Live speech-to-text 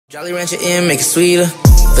Jolly Rancher in, make it sweeter.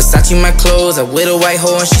 Versace my clothes, I with a white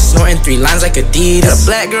hoe and she snorting 3 lines like Adidas. Got a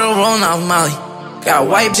black girl rolling off Molly. Got a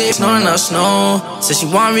white bitch snoring up snow. Said she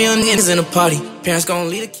want real niggas in the party. Parents gon'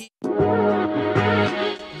 leave the key.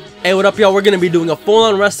 Hey, what up, y'all? We're gonna be doing a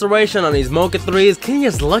full-on restoration on these Mocha 3's. Can you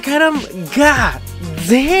just look at them? God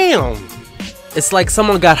damn! It's like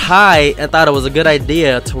someone got high and thought it was a good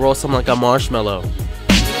idea to roast them like a marshmallow.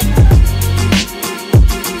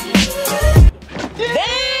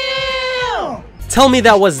 Damn! Tell me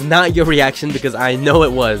that was not your reaction, because I know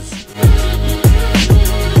it was.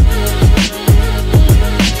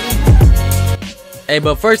 Hey,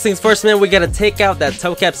 but first things first, man, we gotta take out that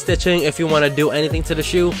toe cap stitching if you want to do anything to the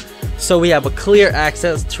shoe, so we have a clear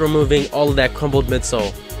access to removing all of that crumbled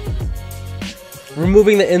midsole.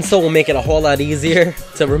 Removing the insole will make it a whole lot easier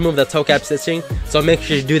to remove the toe cap stitching, so make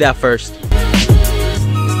sure you do that first.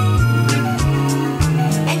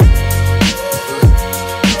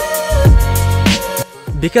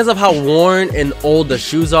 Because of how worn and old the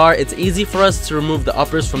shoes are, it's easy for us to remove the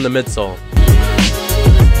uppers from the midsole.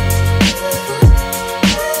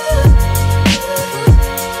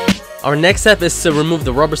 Our next step is to remove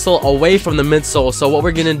the rubber sole away from the midsole. So what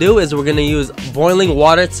we're going to do is we're going to use boiling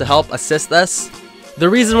water to help assist us. The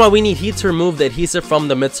reason why we need heat to remove the adhesive from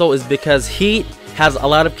the midsole is because heat has a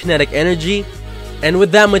lot of kinetic energy. And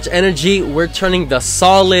with that much energy, we're turning the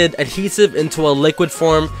solid adhesive into a liquid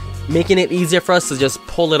form, making it easier for us to just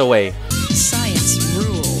pull it away. Science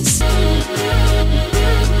rules.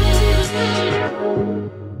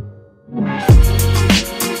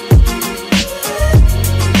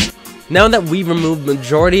 Now that we've removed the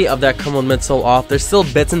majority of that crumbled midsole off, there's still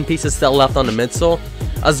bits and pieces still left on the midsole,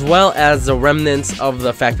 as well as the remnants of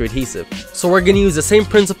the factory adhesive. So we're going to use the same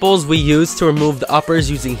principles we used to remove the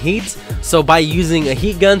uppers using heat. So by using a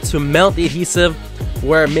heat gun to melt the adhesive,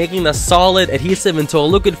 we're making the solid adhesive into a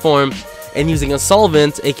liquid form and using a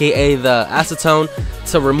solvent, aka the acetone,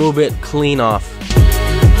 to remove it clean off.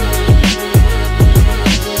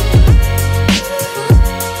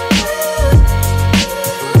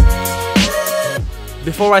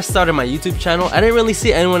 Before I started my YouTube channel, I didn't really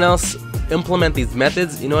see anyone else implement these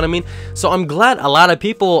methods, you know what I mean? So I'm glad a lot of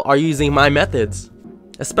people are using my methods,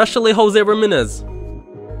 especially Jose Ramirez.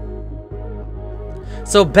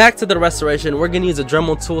 So back to the restoration, we're going to use a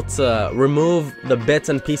Dremel tool to remove the bits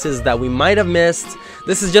and pieces that we might have missed.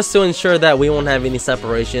 This is just to ensure that we won't have any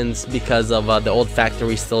separations because of the old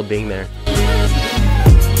factory still being there.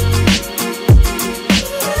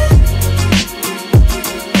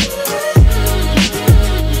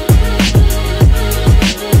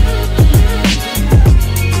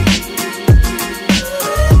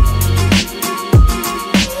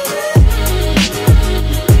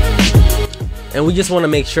 And we just want to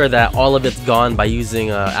make sure that all of it's gone by using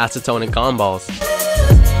acetone and cotton balls.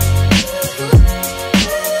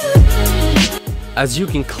 As you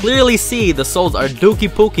can clearly see, the soles are dookie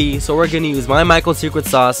pookie, so we're going to use my Michael's secret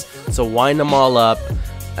sauce to wind them all up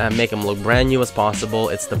and make them look brand new as possible.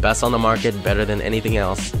 It's the best on the market, better than anything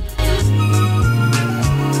else.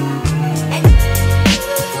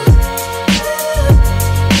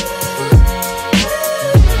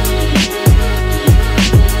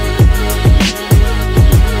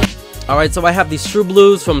 Alright, so I have these True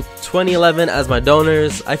Blues from 2011 as my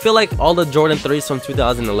donors. I feel like all the Jordan 3's from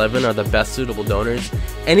 2011 are the best suitable donors.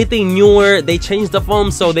 Anything newer, they change the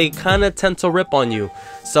foam, so they kind of tend to rip on you.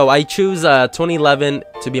 So I choose 2011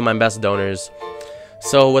 to be my best donors.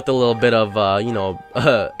 So with a little bit of,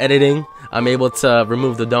 editing, I'm able to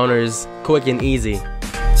remove the donors quick and easy.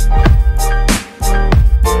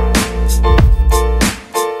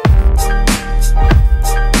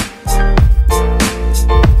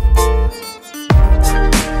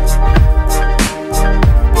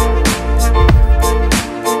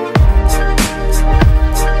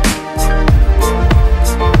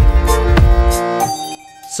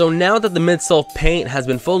 So now that the midsole paint has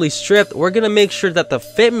been fully stripped, we're going to make sure that the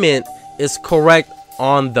fitment is correct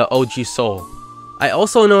on the OG sole. I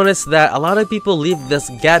also noticed that a lot of people leave this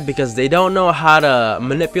gap because they don't know how to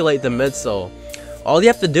manipulate the midsole. All you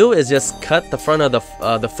have to do is just cut the front of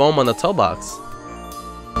the foam on the toe box.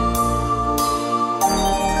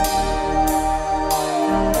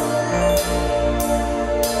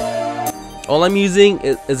 All I'm using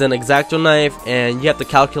is an X-Acto knife, and you have to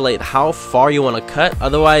calculate how far you want to cut.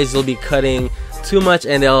 Otherwise, you'll be cutting too much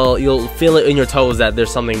and you'll feel it in your toes that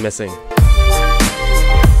there's something missing.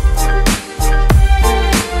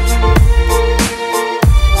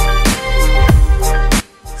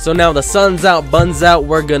 So So now the sun's out, bun's out,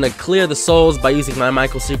 we're gonna clear the soles by using my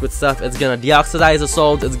micro secret stuff. It's gonna deoxidize the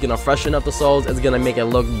soles, it's gonna freshen up the soles, it's gonna make it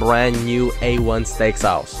look brand new A1 steak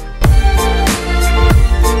sauce.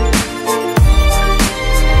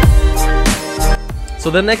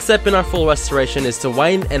 So the next step in our full restoration is to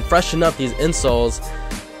whiten and freshen up these insoles.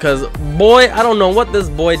 Cause boy, I don't know what this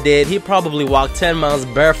boy did. He probably walked 10 miles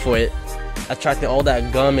barefoot, attracting all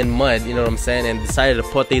that gum and mud, you know what I'm saying, and decided to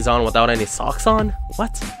put these on without any socks on?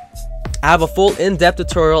 What? I have a full in-depth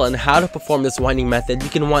tutorial on how to perform this whitening method. You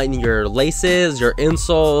can whiten your laces, your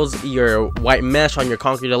insoles, your white mesh on your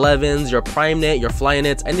concrete 11s, your prime knit, your fly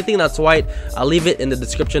knits, anything that's white. I'll leave it in the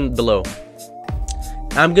description below.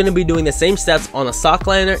 I'm gonna be doing the same steps on a sock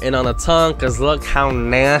liner and on a tongue, cause look how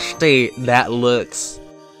nasty that looks.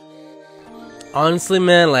 Honestly,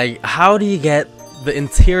 man, like, how do you get the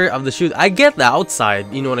interior of the shoes? I get the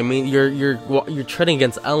outside, you know what I mean, you're treading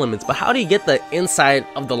against elements, but how do you get the inside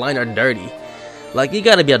of the liner dirty? Like, you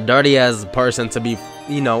gotta be a dirty ass person to be,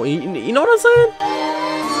 you know what I'm saying?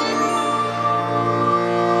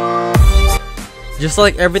 Just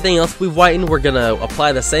like everything else we've whitened, we're gonna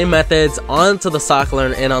apply the same methods onto the sock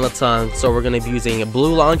liner and on the tongue. So we're gonna be using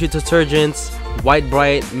blue laundry detergents, white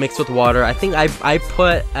bright mixed with water. I think I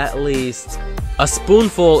put at least a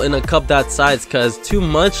spoonful in a cup that size, because too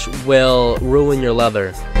much will ruin your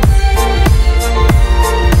leather.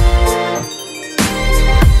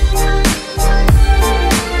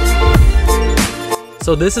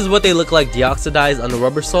 So this is what they look like deoxidized on the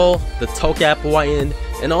rubber sole, the toe cap whitened,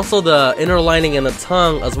 and also the inner lining and the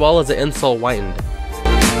tongue, as well as the insole whitened.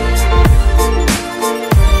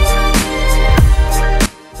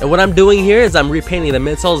 And what I'm doing here is I'm repainting the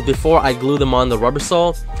midsoles before I glue them on the rubber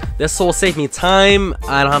sole. This will save me time.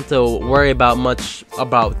 I don't have to worry about much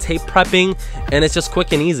about tape prepping, and it's just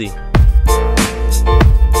quick and easy.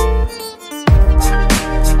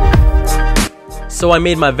 So I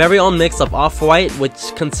made my very own mix of off-white,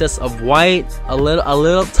 which consists of white, a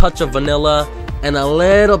little touch of vanilla, and a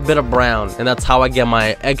little bit of brown, and that's how I get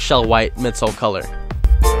my eggshell white midsole color.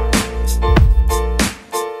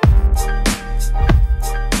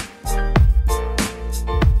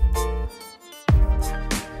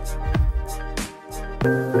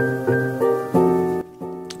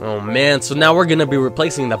 Oh man, so now we're gonna be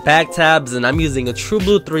replacing the back tabs, and I'm using a True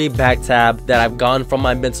Blue 3 back tab that I've gotten from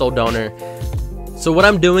my midsole donor. So what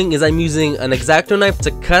I'm doing is I'm using an X-Acto knife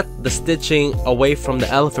to cut the stitching away from the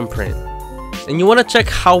elephant print. And you want to check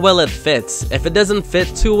how well it fits. If it doesn't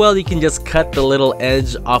fit too well, you can just cut the little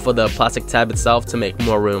edge off of the plastic tab itself to make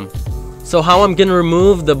more room. So how I'm going to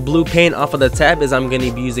remove the blue paint off of the tab is I'm going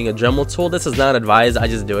to be using a Dremel tool. This is not advised, I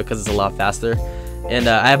just do it because it's a lot faster. And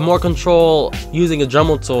I have more control using a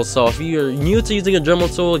Dremel tool, so if you're new to using a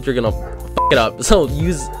Dremel tool, you're going to f it up. So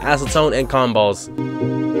use acetone and cotton balls.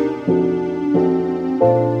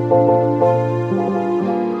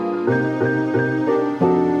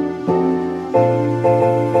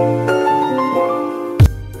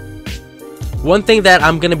 One thing that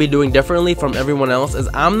I'm going to be doing differently from everyone else is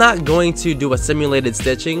I'm not going to do a simulated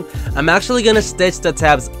stitching. I'm actually going to stitch the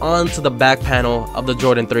tabs onto the back panel of the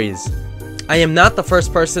Jordan 3's. I am not the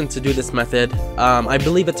first person to do this method. I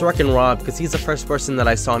believe it's Wreckin' Rob, because he's the first person that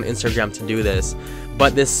I saw on Instagram to do this.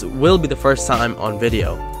 But this will be the first time on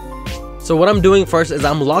video. So what I'm doing first is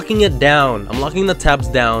I'm locking it down. I'm locking the tabs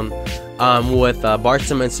down with bar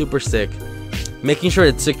cement super stick, making sure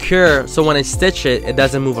it's secure so when I stitch it, it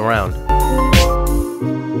doesn't move around.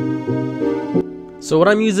 So what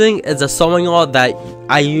I'm using is a sewing awl that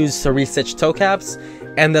I use to restitch toe caps,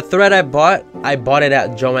 and the thread I bought it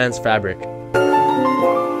at Joann's Fabric.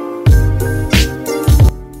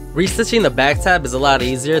 Restitching the back tab is a lot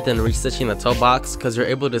easier than restitching the toe box, because you're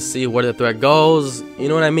able to see where the thread goes, you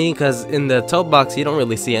know what I mean? Because in the toe box you don't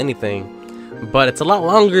really see anything, but it's a lot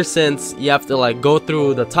longer since you have to like go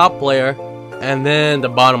through the top layer and then the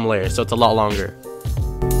bottom layer, so it's a lot longer.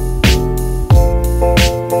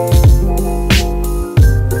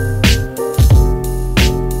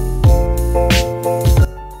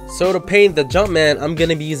 So to paint the Jumpman, I'm going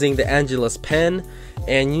to be using the Angelus pen,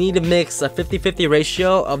 and you need to mix a 50-50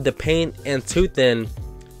 ratio of the paint and tooth thin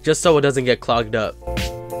just so it doesn't get clogged up.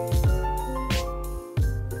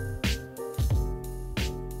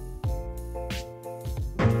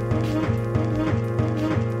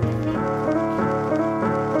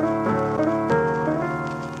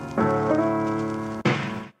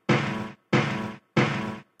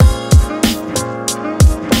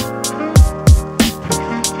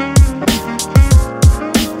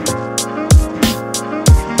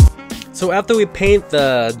 So after we paint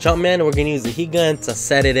the Jumpman, we're going to use the heat gun to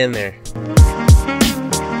set it in there.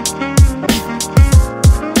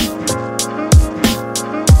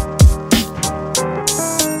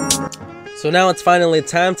 So now it's finally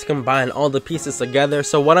time to combine all the pieces together.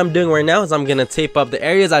 So what I'm doing right now is I'm gonna tape up the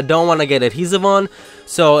areas I don't want to get adhesive on.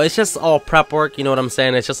 So it's just all prep work, you know what I'm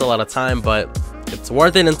saying? It's just a lot of time, but it's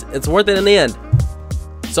worth it. It's worth it in the end.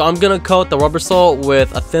 So I'm gonna coat the rubber sole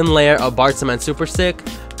with a thin layer of Bar Cement Super Stick.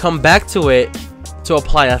 Come back to it to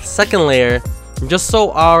apply a second layer, just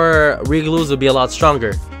so our re-glues will be a lot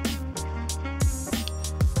stronger.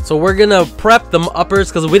 So we're gonna prep the uppers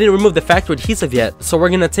because we didn't remove the factory adhesive yet. So we're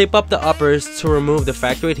gonna tape up the uppers to remove the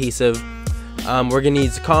factory adhesive. We're gonna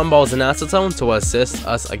use cotton balls and acetone to assist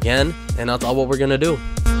us again, and that's all what we're gonna do.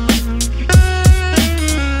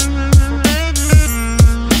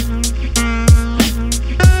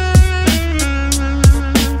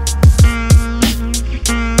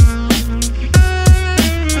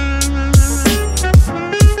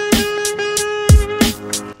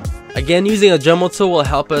 Again, using a Dremel tool will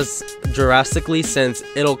help us drastically since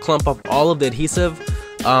it'll clump up all of the adhesive,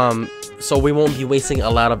 so we won't be wasting a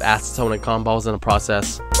lot of acetone and cotton balls in the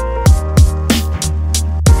process.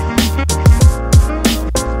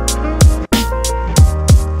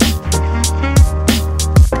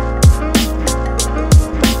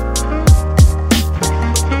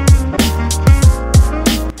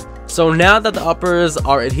 So now that the uppers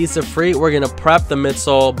are adhesive free, we're gonna prep the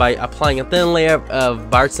midsole by applying a thin layer of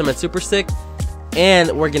Bar Cement Super Stick, and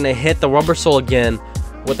we're gonna hit the rubber sole again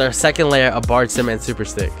with our second layer of Bar Cement Super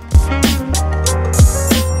Stick.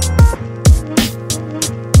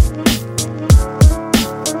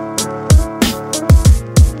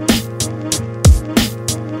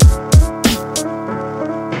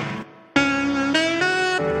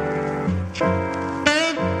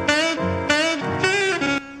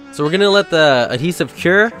 So we're gonna let the adhesive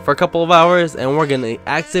cure for a couple of hours, and we're gonna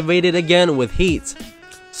activate it again with heat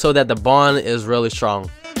so that the bond is really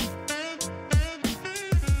strong.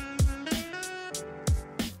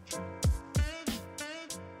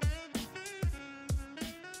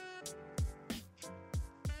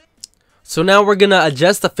 So now we're gonna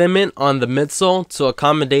adjust the fitment on the midsole to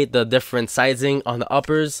accommodate the different sizing on the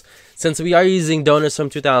uppers. Since we are using donors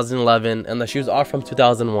from 2011 and the shoes are from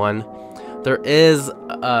 2001, there is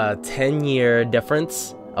a 10-year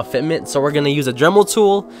difference of fitment, so we're going to use a Dremel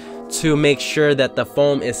tool to make sure that the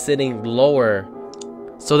foam is sitting lower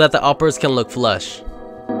so that the uppers can look flush.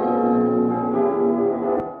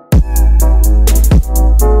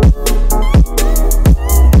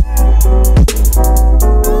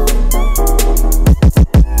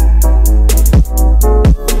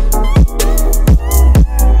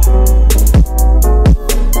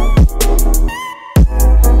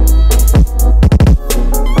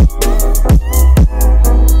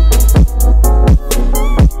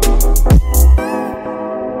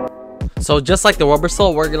 So just like the rubber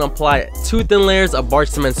sole, we're gonna apply 2 thin layers of Bar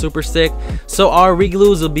Cement Super Stick, so our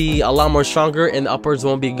re-glues will be a lot more stronger and the uppers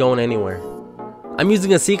won't be going anywhere. I'm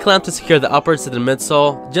using a C-clamp to secure the uppers to the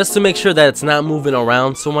midsole, just to make sure that it's not moving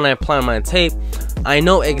around, so when I apply my tape, I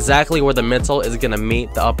know exactly where the midsole is gonna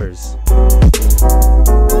meet the uppers.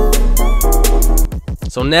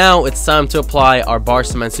 So now it's time to apply our Bar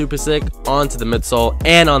Cement Super Stick onto the midsole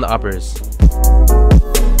and on the uppers.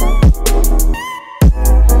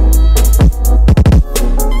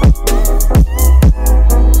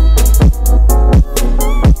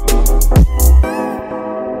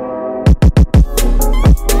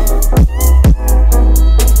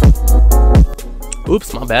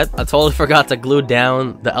 Oops, my bad. I totally forgot to glue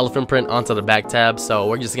down the elephant print onto the back tab, so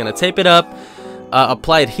we're just gonna tape it up,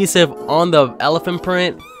 apply adhesive on the elephant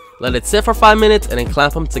print, let it sit for 5 minutes, and then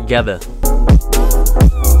clamp them together.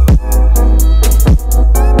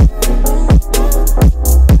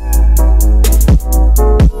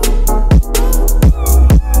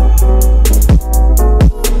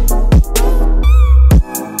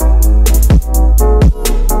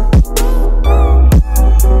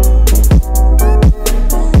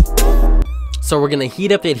 So we're going to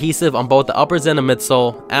heat up the adhesive on both the uppers and the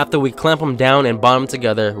midsole. After we clamp them down and bond them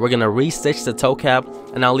together, we're going to re-stitch the toe cap,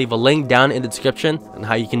 and I'll leave a link down in the description on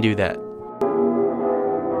how you can do that.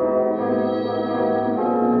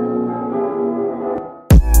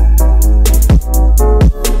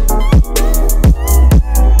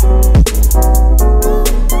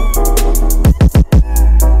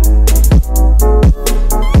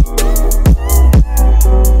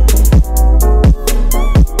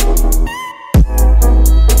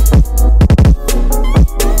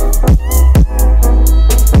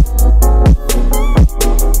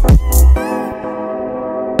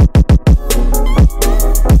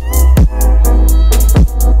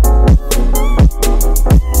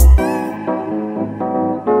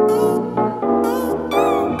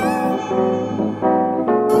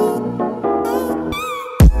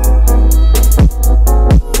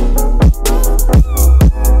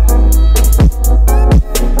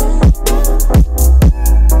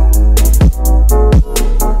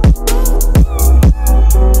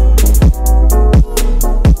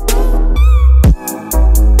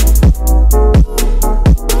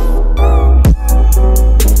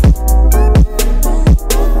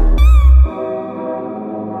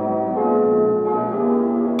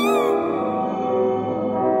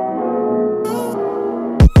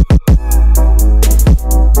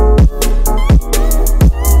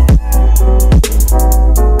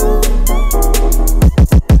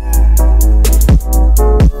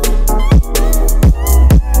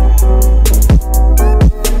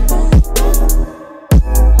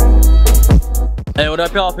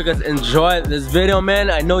 up, y'all? Hope you guys enjoyed this video, man.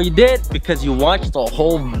 I know you did because you watched the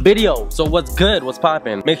whole video. So what's good? What's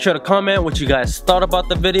poppin'? Make sure to comment what you guys thought about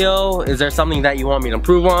the video. Is there something that you want me to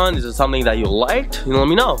improve on? Is there something that you liked? You know, let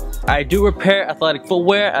me know. I do repair athletic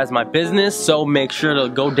footwear as my business, so make sure to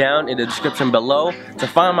go down in the description below to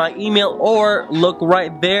find my email, or look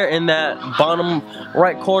right there in that bottom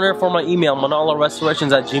right corner for my email,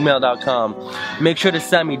 manalorestorations@gmail.com. Make sure to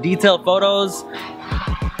send me detailed photos,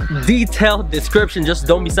 detailed description. Just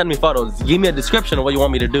don't be sending me photos. Give me a description of what you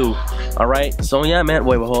want me to do. Alright, so yeah, man.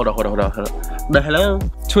 Wait, hold on. Hello.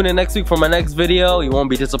 Tune in next week for my next video. You won't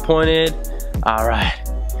be disappointed. Alright,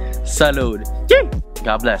 salud.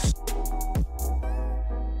 God bless.